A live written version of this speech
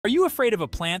Are you afraid of a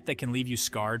plant that can leave you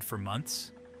scarred for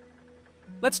months?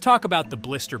 Let's talk about the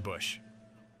blister bush.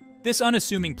 This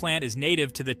unassuming plant is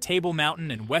native to the Table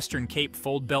Mountain and Western Cape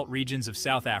Fold Belt regions of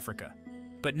South Africa.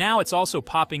 But now it's also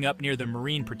popping up near the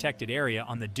marine protected area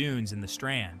on the dunes in the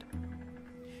Strand.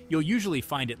 You'll usually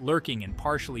find it lurking in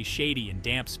partially shady and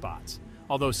damp spots,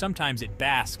 although sometimes it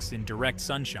basks in direct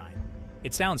sunshine.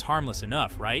 It sounds harmless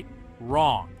enough, right?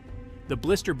 Wrong. The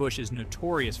blister bush is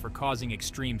notorious for causing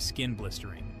extreme skin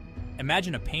blistering.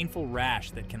 Imagine a painful rash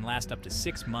that can last up to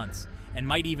 6 months and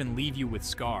might even leave you with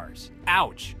scars.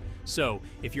 Ouch! So,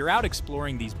 if you're out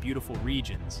exploring these beautiful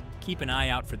regions, keep an eye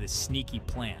out for this sneaky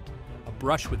plant. A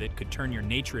brush with it could turn your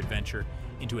nature adventure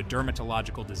into a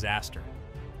dermatological disaster.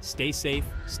 Stay safe,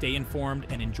 stay informed,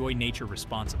 and enjoy nature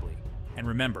responsibly. And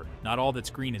remember, not all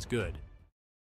that's green is good.